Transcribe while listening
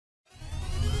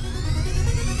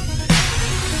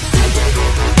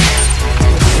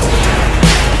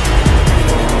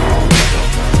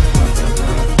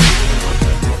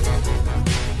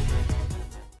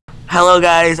Hello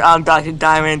guys, I'm Dr.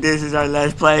 Diamond. This is our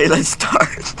Let's Play. Let's start.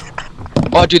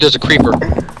 Oh dude, there's a creeper.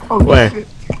 Oh, Where? shit.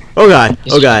 Oh god.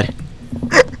 Oh god.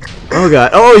 Oh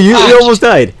god. Oh, you almost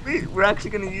died. We're actually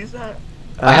gonna use that?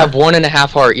 I have 1.5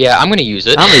 heart. Yeah, I'm gonna use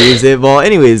it. I'm gonna use it. Well,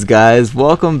 anyways, guys,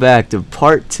 welcome back to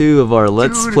part 2 of our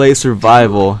Let's Play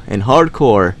Survival in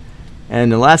Hardcore. And in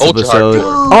the last Ultra episode,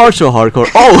 hardcore. Ultra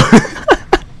Hardcore.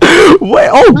 Oh! Wait,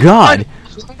 oh god.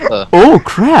 Oh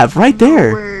crap, right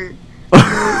there. Wait.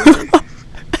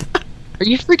 Are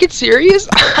you freaking serious?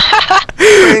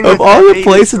 Of all the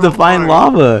places to find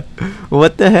lava.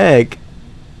 What the heck?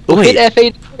 Hit Wait,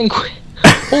 F8 and quit.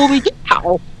 Holy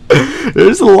cow.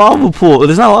 there's a lava pool.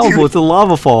 There's not a lava pool, it's a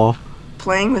lava fall.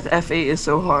 Playing with F8 is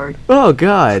so hard. Oh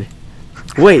god.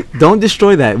 Wait, don't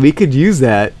destroy that. We could use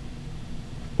that.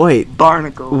 Wait,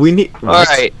 Barnacle. we need.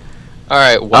 Alright,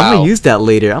 wow. I'm gonna use that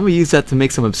later. I'm gonna use that to make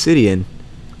some obsidian.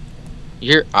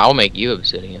 I'll make you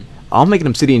obsidian. I'll make an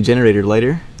obsidian generator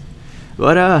later.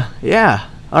 But yeah.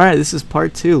 Alright, this is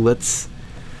part 2.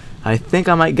 I think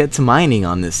I might get to mining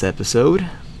on this episode.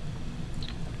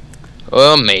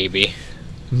 Well, maybe.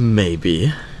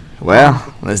 Maybe.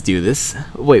 Well, let's do this.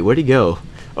 Wait, where'd he go?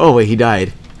 Oh wait, he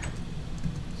died.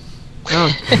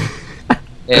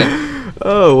 Yeah.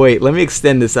 Oh wait, let me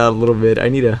extend this out a little bit. I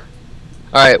need a.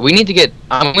 Alright, we need to get.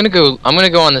 I'm gonna go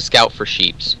on the scout for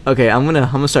sheeps. Okay, I'm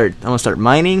gonna start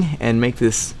mining and make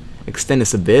this extend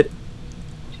this a bit.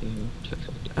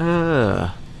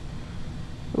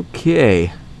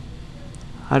 Okay.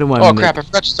 How do I? Oh crap! I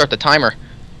forgot to start the timer.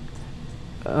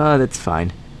 That's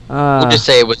fine. We'll just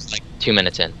say it was like 2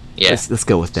 minutes in. Yeah. Let's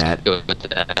go with that. Go with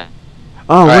that.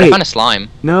 Oh Alright, I wait. found a slime.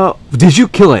 No, did you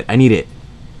kill it? I need it.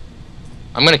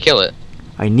 I'm gonna kill it.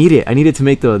 I need it. I need it to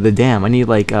make the dam. I need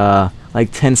like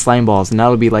 10 slime balls, and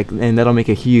that'll make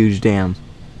a huge dam.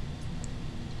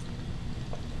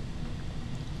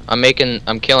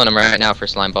 I'm killing them right now for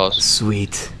slime balls.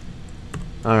 Sweet.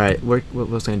 All right. What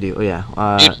was I gonna do? Oh yeah.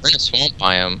 Dude, we're in a swamp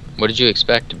biome. What did you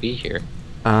expect to be here?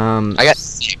 I got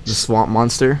the swamp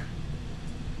monster.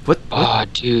 What? Oh,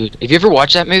 dude. Have you ever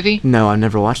watched that movie? No, I've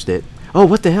never watched it. Oh,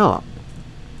 what the hell?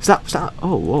 Stop.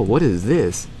 Oh, whoa, what is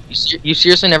this? You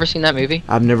seriously never seen that movie?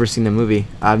 I've never seen the movie.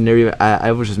 I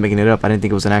was just making it up. I didn't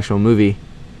think it was an actual movie.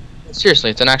 Seriously,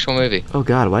 it's an actual movie. Oh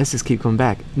god, why does this keep coming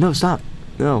back? No, stop.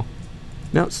 No,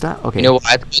 stop. Okay. You know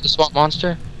why it's the swamp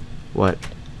monster? What?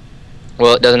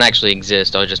 Well, it doesn't actually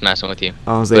exist. I was just messing with you.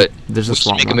 I was like, But there's a we should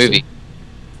swamp make a monster. movie.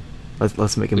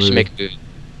 Let's make a We movie. should make a movie.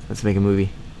 Let's make a movie.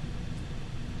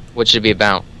 What should it be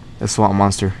about? A swamp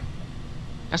monster.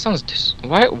 That sounds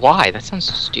why? That sounds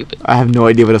so stupid. I have no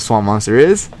idea what a swamp monster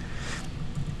is.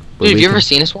 But Dude, have we you ever can-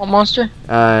 seen a swamp monster?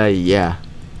 Yeah.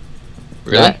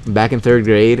 Really? Back in 3rd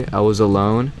grade, I was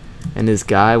alone, and this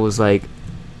guy was like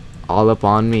all up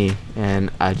on me, and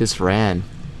I just ran,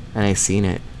 and I seen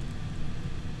it.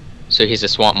 So he's a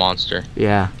swamp monster.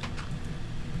 Yeah.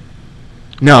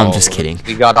 No, I'm just Oh, kidding.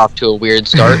 We got off to a weird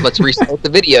start. Let's restart the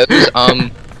videos.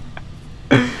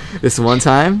 This one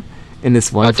time, in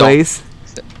this one don't- place,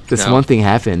 this No. one thing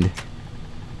happened.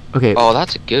 Okay. Oh,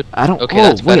 that's a good. I don't. Okay, oh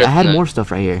that's wait, better I had than more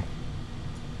stuff right here.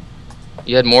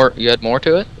 You had more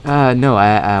to it? No,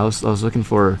 I was looking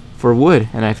for wood,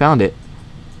 and I found it.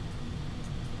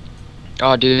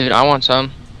 Oh, dude, I want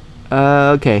some.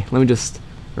 Okay, let me just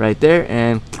right there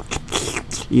and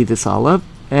eat this all up,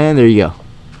 and there you go.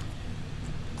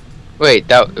 Wait,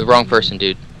 the wrong person,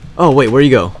 dude. Oh wait, where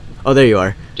you go? Oh, there you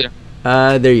are.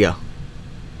 Yeah. There you go.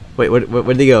 Wait,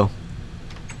 where'd they go?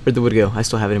 Where'd the wood go? I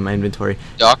still have it in my inventory.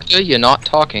 Doctor, you're not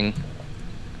talking.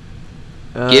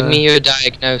 Give me your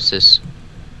diagnosis.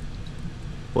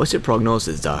 What's your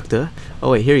prognosis, doctor?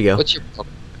 Oh wait, here you go. What's your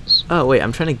prognosis? Oh wait,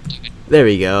 I'm trying to. There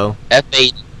we go.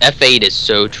 F8 is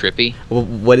so trippy.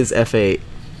 What is F8?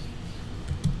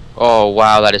 Oh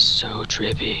wow, that is so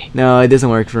trippy. No, it doesn't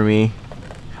work for me.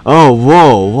 Oh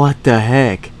whoa, what the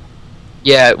heck?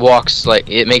 Yeah, it walks like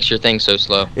it makes your thing so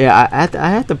slow. Yeah, I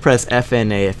had to press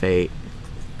FNA F8.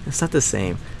 It's not the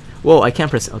same. Whoa, I can't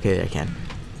press. Okay, I can.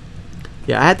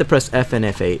 Yeah, I had to press F and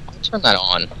F8. Turn that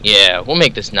on. Yeah, we'll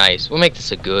make this nice. We'll make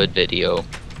this a good video.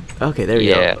 Okay, there you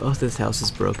Yeah. go. Oh, this house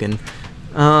is broken.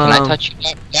 Can I touch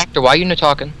you, Doctor? Why are you not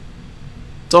talking?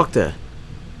 Doctor.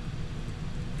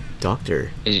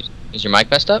 Is your mic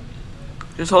messed up?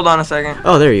 Just hold on a second.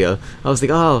 Oh, there you go. I was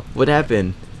like, oh, what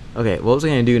happened? Okay, what was I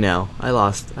gonna do now? I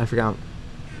lost. I forgot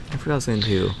what I was gonna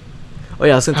do. Oh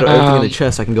yeah, I was gonna throw everything in the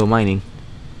chest so I can go mining.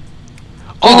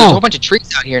 Oh, there's a Oh! whole bunch of trees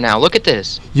out here now. Look at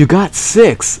this. You got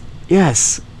 6.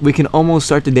 Yes, we can almost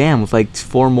start the dam with like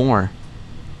 4 more.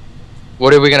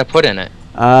 What are we gonna put in it?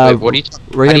 Wait, what are you?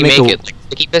 we're How gonna do you make make a- it? Like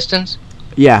sticky pistons?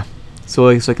 Yeah, so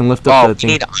I can lift up Oh, the we thing.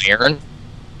 need iron.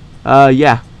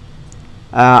 Yeah.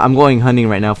 I'm going hunting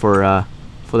right now for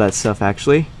that stuff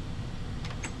actually.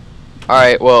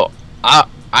 Alright, well, I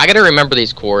gotta remember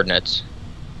these coordinates.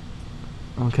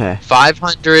 Okay.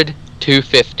 500,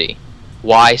 250.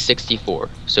 Y 64.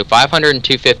 So 500 and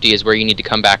 250 is where you need to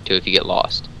come back to if you get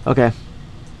lost. Okay.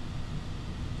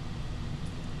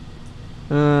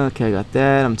 Okay, I got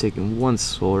that. I'm taking one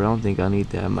sword. I don't think I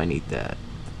need that. I might need that.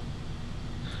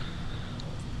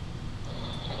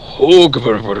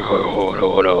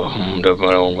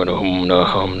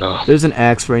 There's an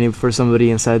axe for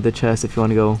somebody inside the chest if you want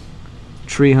to go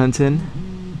tree hunting.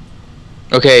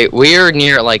 Okay, we're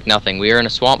near like nothing. We are in a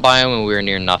swamp biome and we're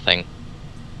near nothing.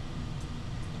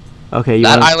 Okay, you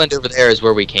that wanna... island over there is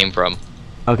where we came from.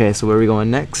 Okay, so where are we going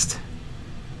next?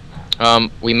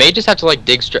 We may just have to like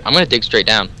dig straight. I'm gonna dig straight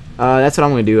down. That's what I'm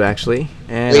gonna do actually.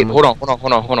 And wait, hold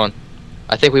on.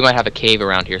 I think we might have a cave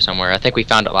around here somewhere. I think we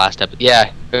found it last episode.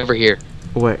 Yeah, over here.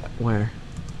 Where?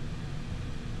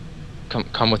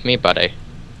 Come with me, buddy.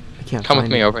 I can't. Come with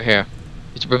me over here.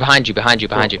 It's behind you.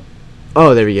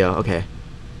 Oh, there we go. Okay.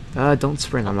 Don't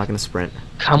sprint. I'm not gonna sprint.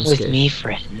 Come with me,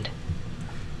 friend.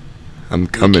 I'm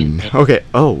coming. Okay.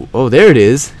 Oh, there it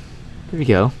is. There we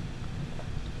go.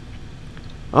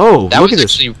 Oh, that look was at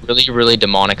this. actually really, really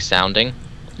demonic sounding.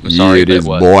 I'm sorry, it but is, it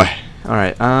was. boy. All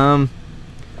right.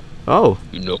 Oh.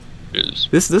 You know it is.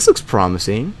 This looks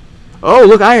promising. Oh,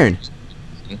 look, iron.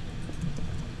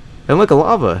 And look, a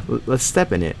lava. Let's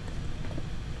step in it.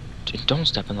 Dude, don't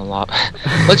step in the lava.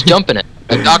 Let's jump in it.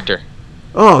 A doctor.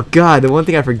 Oh God, the one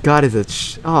thing I forgot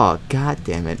is oh God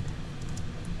damn it.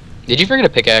 Did you forget a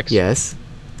pickaxe? Yes.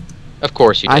 Of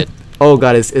course you did. Oh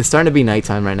God, it's starting to be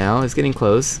nighttime right now. It's getting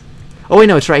close. Oh wait,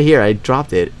 no, it's right here. I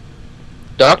dropped it.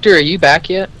 Doctor, are you back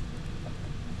yet?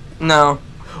 No.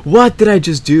 What did I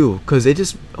just do? Cause it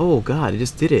just, oh God, it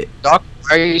just did it. Doc,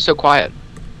 why are you so quiet?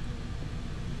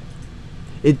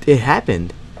 It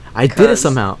happened. I did it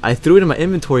somehow. I threw it in my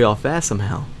inventory all fast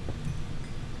somehow.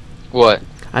 What?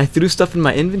 I threw stuff in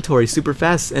my inventory super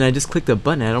fast, and I just clicked a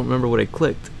button. I don't remember what I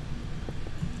clicked.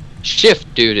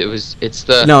 Shift, dude. It's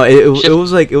the. No, it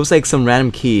was like some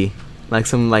random key, like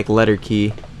some letter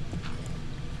key.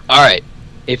 All right.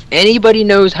 If anybody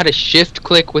knows how to shift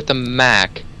click with a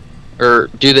Mac, or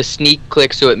do the sneak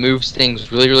click so it moves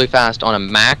things really, really fast on a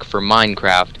Mac for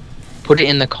Minecraft, put it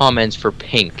in the comments for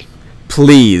Pink.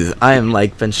 Please, I am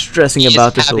been stressing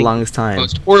about this for the longest time.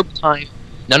 Most horrible time.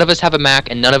 None of us have a Mac,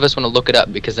 and none of us want to look it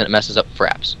up because then it messes up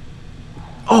fraps.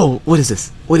 Oh, what is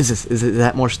this? What is this? Is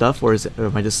that more stuff, or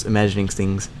am I just imagining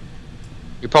things?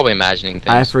 You're probably imagining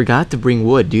things. I forgot to bring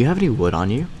wood. Do you have any wood on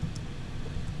you?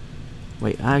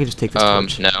 Wait, I can just take this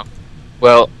torch. No.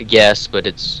 Well, yes, but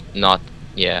it's not.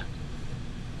 Yeah.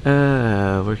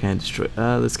 Where can I destroy?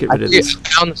 Let's get rid of this. I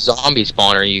found the zombie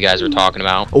spawner you guys were talking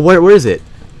about. Oh, where is it?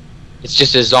 It's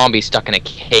just a zombie stuck in a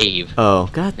cave. Oh,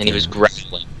 God. And he was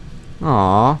growling.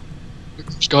 Aww.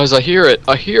 Guys, I hear it.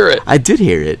 I did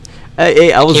hear it.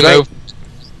 Hey, I was right.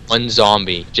 One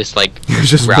zombie, just like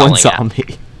just one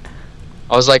zombie.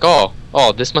 I was like, oh,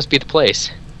 this must be the place.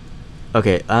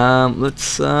 Okay,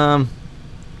 let's I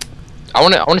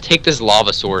want to take this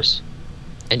lava source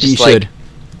and just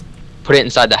put it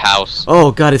inside the house.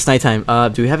 Oh God, it's nighttime.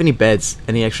 Do we have any beds?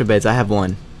 Any extra beds? I have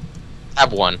one. I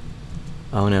have one.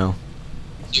 Oh no.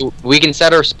 We can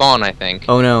set our spawn, I think.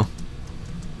 Oh no.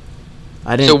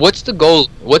 I didn't. So what's the goal?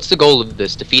 What's the goal of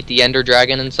this? Defeat the Ender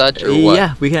Dragon and such, or what?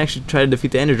 Yeah, we can actually try to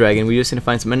defeat the Ender Dragon. We just need to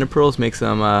find some Ender Pearls, make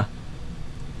some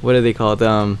what are they called?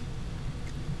 Eye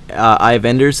of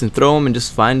Enders, and throw them, and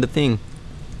just find the thing.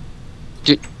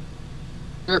 Dude,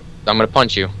 I'm gonna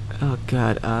punch you. Oh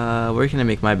God. Where can I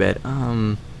make my bed?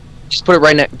 Just put it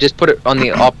right next. Just put it on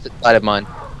the opposite side of mine.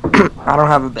 I don't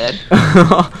have a bed.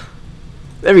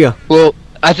 There we go. Well,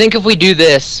 I think if we do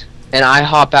this and I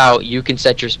hop out, you can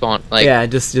set your spawn. Yeah,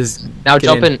 just now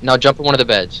jump in. Now jump in one of the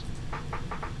beds.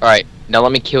 All right. Now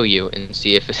let me kill you and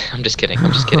see if I'm just kidding.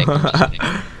 I'm just kidding.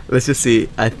 Let's just see.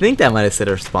 I think that might have set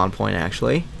our spawn point.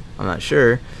 Actually, I'm not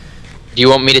sure. Do you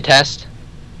want me to test?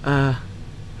 I'll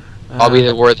be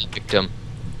the worthy victim.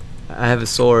 I have a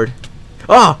sword.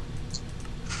 Oh.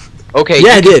 Okay.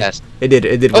 Yeah, it did. Test. It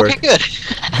did work. Okay, good.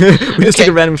 We just took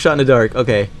a random shot in the dark.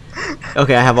 Okay.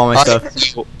 Okay, I have all my stuff.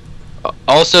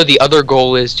 Also, the other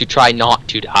goal is to try not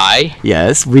to die.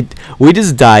 Yes, we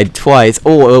just died twice.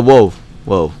 Oh,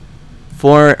 whoa.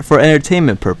 For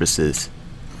entertainment purposes.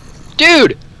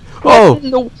 Dude. Oh. What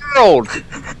in the world?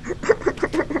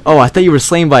 Oh, I thought you were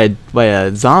slain by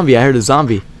a zombie. I heard a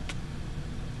zombie.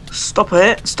 Stop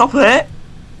it! Stop it!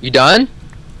 You done?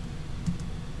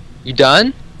 You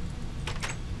done?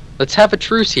 Let's have a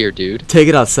truce here, dude. Take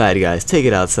it outside, guys. Take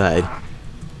it outside.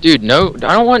 Dude, no,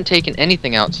 I don't want taking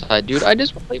anything outside, dude. I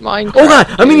just want to play Minecraft. Oh god,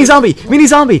 a dude. mini zombie! Mini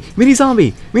zombie! Mini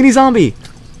zombie! Mini zombie!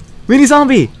 Mini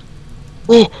zombie!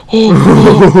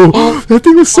 Oh, That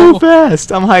thing was so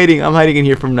fast. I'm hiding in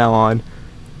here from now on.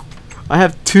 I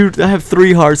have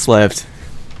 3 hearts left.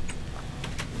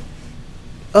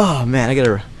 Oh man, I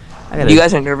gotta. You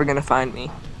guys are never gonna find me.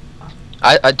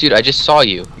 Dude, I just saw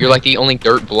you. You're like the only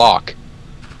dirt block.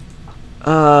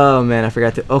 Oh man, I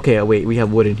forgot to. Okay, wait, we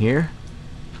have wood in here.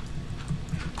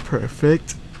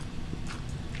 Perfect.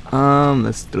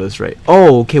 Let's throw this right.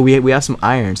 Oh, okay, we have some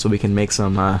iron, so we can make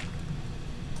some.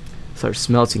 Start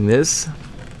smelting this.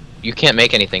 You can't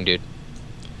make anything, dude.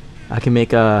 I can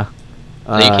make a.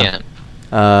 No, you can't.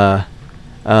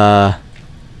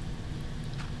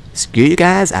 Screw you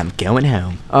guys, I'm going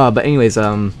home. But anyways,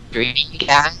 What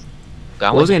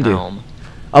was I gonna do?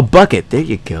 A bucket. There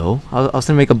you go. I was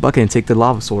gonna make a bucket and take the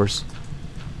lava source.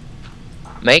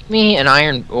 Make me an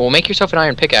iron. Well, make yourself an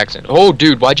iron pickaxe. Oh,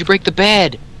 dude, why'd you break the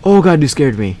bed? Oh god, you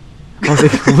scared me. I was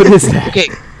like, what is that? Okay,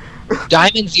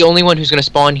 Diamond's the only one who's gonna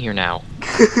spawn here now.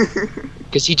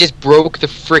 Because he just broke the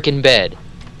frickin' bed.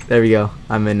 There we go.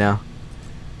 I'm in now.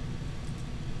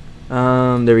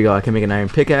 There we go. I can make an iron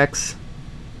pickaxe.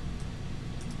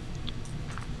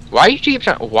 Why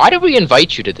did we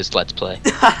invite you to this Let's Play?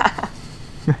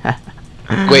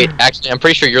 Wait, actually, I'm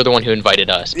pretty sure you're the one who invited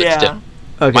us. But Yeah. still,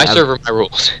 Okay, my server, my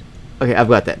rules. Okay, I've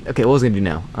got that. Okay, what was I gonna do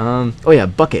now? Oh yeah,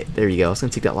 bucket. There you go. I was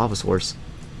gonna take that lava source.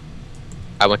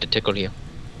 I want to tickle you.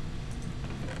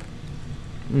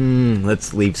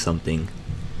 Let's leave something.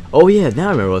 Oh yeah, now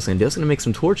I remember what I was gonna do. I was gonna make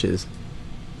some torches.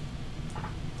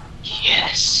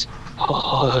 Yes.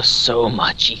 Oh, so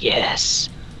much yes.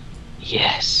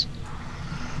 Yes.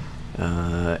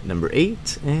 Number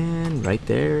 8, and right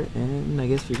there, and I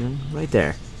guess we're going right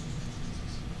there.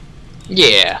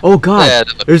 Yeah. Oh god, Yeah,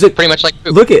 there's a pretty much like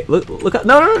poop. look out!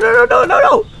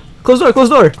 No! Close the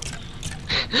door!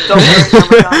 Don't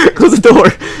worry, Close the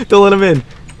door! Don't let him in.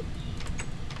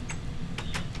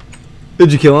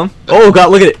 Did you kill him? Oh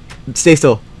god, look at it! Stay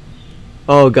still.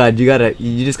 Oh god,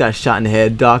 you just got shot in the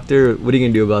head, doctor. What are you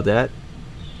gonna do about that?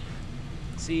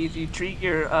 See, if you treat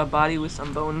your body with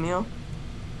some bone meal,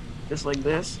 just like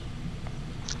this.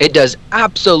 It does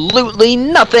absolutely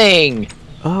nothing.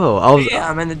 Oh,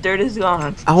 Bam, and the dirt is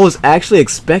gone. I was actually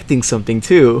expecting something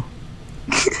too.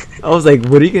 I was like,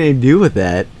 what are you gonna do with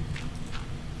that?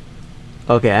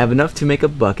 Okay, I have enough to make a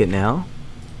bucket now.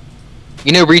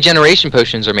 You know, regeneration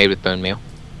potions are made with bone meal.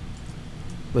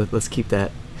 Let's keep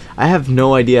that. I have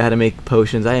no idea how to make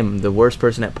potions. I am the worst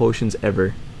person at potions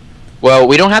ever. Well,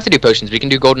 we don't have to do potions. We can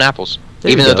do golden apples.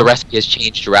 There Even you though the go. recipe has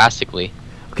changed drastically.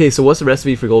 Okay, so what's the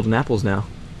recipe for golden apples now?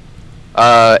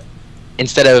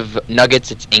 Instead of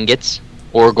nuggets, it's ingots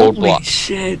or gold Holy blocks.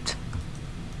 shit.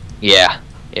 Yeah,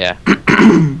 yeah.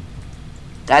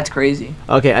 That's crazy.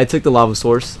 Okay, I took the lava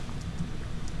source.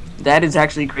 That is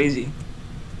actually crazy.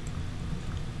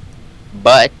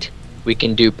 But we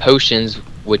can do potions,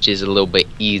 which is a little bit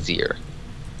easier.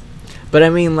 But I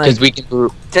mean, like, Because we can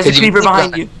brew. There's a creeper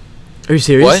behind you. are you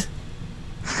serious?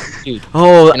 What? Dude,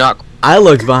 Oh, you're not. I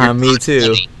looked behind me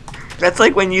too. That's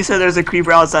like when you said there's a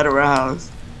creeper outside of our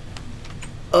house.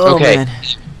 Oh Okay. man.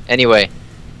 Anyway,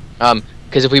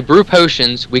 because if we brew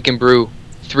potions, we can brew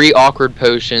 3 awkward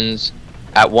potions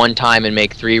at one time and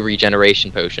make 3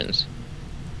 regeneration potions,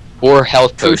 or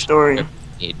health True potions. story.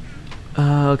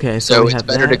 Okay, so, So we it's have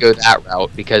better that. to go that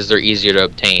route because they're easier to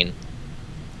obtain.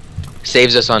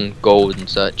 Saves us on gold and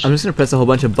such. I'm just gonna press a whole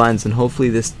bunch of buttons and hopefully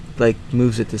this like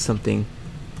moves it to something.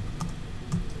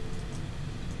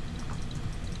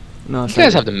 No, it's You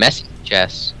guys not. have the messy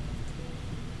chests.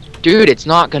 Dude, it's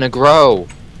not gonna grow.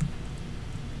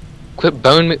 Quit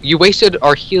bone. You wasted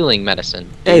our healing medicine.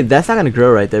 Hey, that's not gonna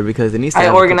grow right there because it needs to. I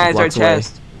have a couple organized our blocks away.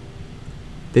 chest.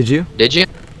 Did you? Did you?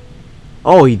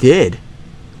 Oh, he did.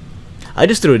 I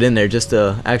just threw it in there just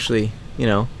to actually, you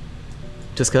know,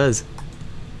 just cause.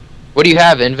 What do you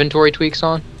have? Inventory tweaks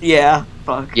on? Yeah.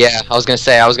 Fuck. Yeah, I was gonna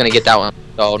say I was gonna get that one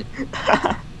installed.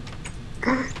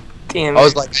 Damn. I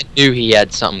was it. like, I knew he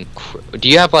had something. Do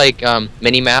you have like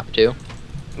mini map too?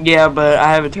 Yeah, but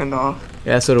I have it turned off.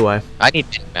 Yeah, so do I. I need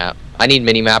mini map. I need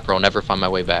mini map, or I'll never find my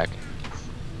way back.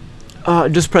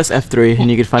 Just press F3 and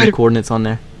you can find the coordinates on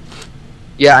there.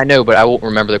 Yeah, I know, but I won't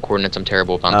remember the coordinates. I'm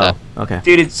terrible about that. Oh, okay.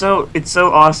 Dude, it's so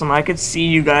awesome. I could see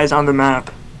you guys on the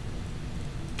map.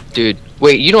 Dude,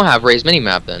 wait, you don't have Ray's mini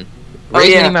map then? Oh, Ray's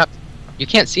yeah. mini map. You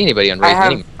can't see anybody on I Ray's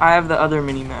mini have map. I have the other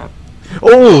mini map.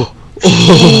 Oh!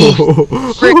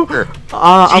 Fricker.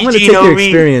 I'm gonna GG, take no your re-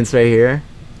 experience right here.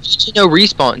 No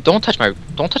respawn. Don't touch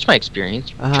my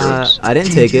experience. Jerks. I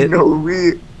didn't take it. No,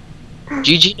 we.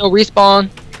 GG no respawn.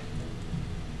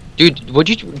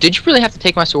 Dude, did you really have to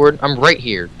take my sword? I'm right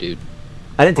here, dude.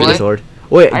 I didn't take What? the sword.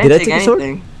 Wait, I did I didn't take the take sword?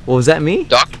 anything. Well, was that me?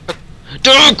 Doctor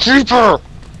Creeper!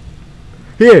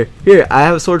 Here, I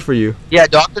have a sword for you. Yeah,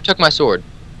 Doctor took my sword.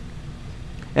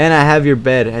 And I have your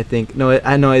bed, I think. No,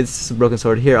 I know it's just a broken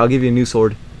sword. Here, I'll give you a new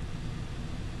sword.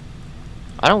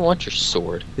 I don't want your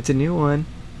sword. It's a new one.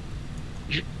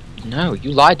 No,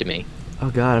 you lied to me. Oh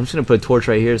god, I'm just gonna put a torch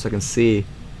right here so I can see.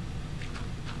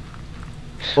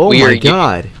 Oh We my are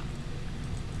god.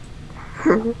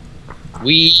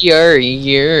 We are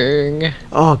young.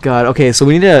 Oh god. Okay, so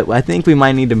we need to. I think we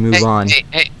might need to move on.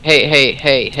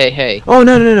 Hey. Oh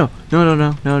no!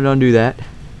 Don't do that.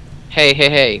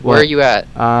 Hey. What? Where are you at?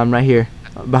 Right here,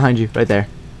 behind you, right there.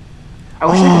 I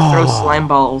wish I could throw Oh. slime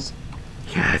balls.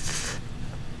 Yes.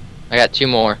 I got 2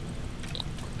 more.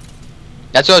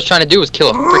 That's what I was trying to do, was kill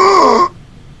a frick.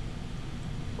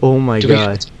 Oh my Do we-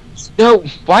 god. No,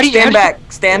 why do you Stand back.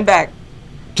 Stand back.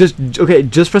 Just okay.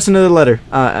 Just press another letter.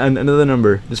 Another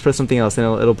number. Just press something else, and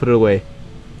it'll put it away.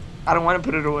 I don't want to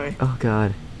put it away. Oh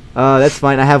god. That's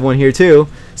fine. I have one here too.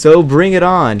 So bring it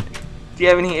on. Do you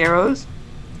have any arrows?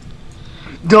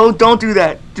 Don't do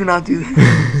that. Do not do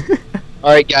that.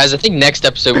 Alright guys, I think next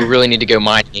episode we really need to go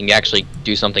mining and actually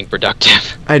do something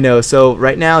productive. I know. So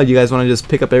right now, you guys want to just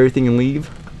pick up everything and leave?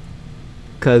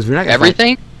 Cause we're not gonna find-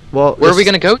 Everything? Well, Where are we let's-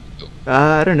 gonna go to?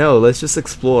 I don't know. Let's just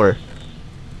explore.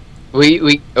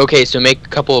 Okay, so make a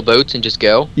couple of boats and just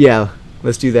go? Yeah,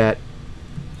 let's do that.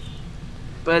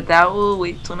 But that will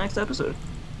wait till next episode.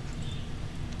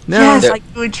 No, Yes, There- like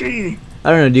a tree. I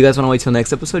don't know. Do you guys want to wait till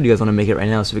next episode? Or do you guys want to make it right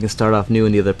now so we can start off new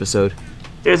in the other episode?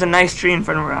 There's a nice tree in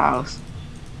front of our house.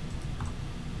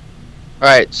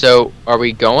 Alright, so are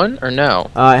we going or no?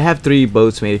 I have 3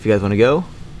 boats made. If you guys want to go.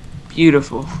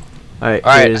 Beautiful. All right.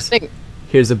 Alright, I think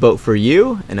Here's a boat for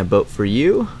you and a boat for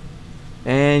you,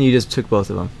 and you just took both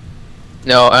of them.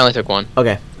 no, I only took one.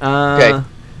 Okay. Okay.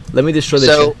 Let me destroy the.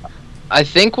 So I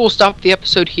think we'll stop the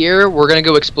episode here. We're gonna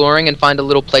go exploring and find a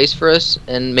little place for us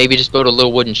and maybe just build a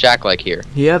little wooden shack like here.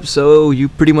 Yep. So you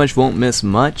pretty much won't miss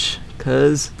much,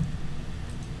 cause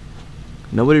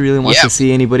nobody really wants Yeah, to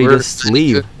see anybody just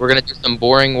leave. We're gonna do some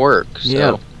boring work. So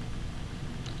Yeah.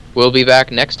 we'll be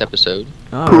back next episode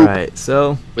All right.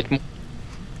 So with.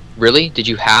 Really? Did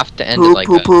you have to end it Poop, like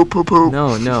poop, that? poop, poop, poop.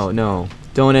 no.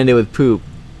 Don't end it with poop.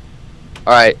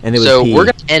 All right. And it was So pee. we're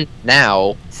gonna end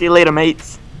now. See you later,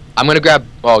 mates. I'm gonna grab.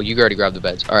 Oh, you already grabbed the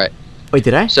beds. All right. Wait,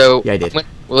 did I? So Yeah, I did. Well,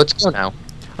 let's go now. All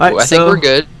right. I think so we're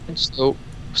good. So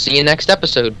see you next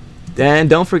episode. And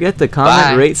don't forget to comment,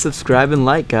 Bye. rate, subscribe, and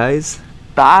like, guys.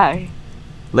 Bye.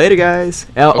 Later, guys.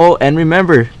 Oh, and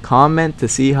remember, comment to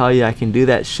see how I can do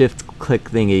that shift click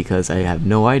thingy, because I have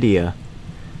no idea.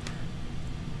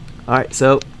 Alright,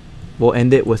 so we'll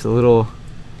end it with a little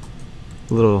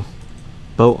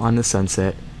boat on the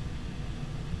sunset.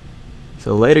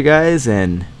 So later, guys,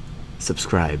 and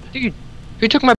subscribe. Dude, who took my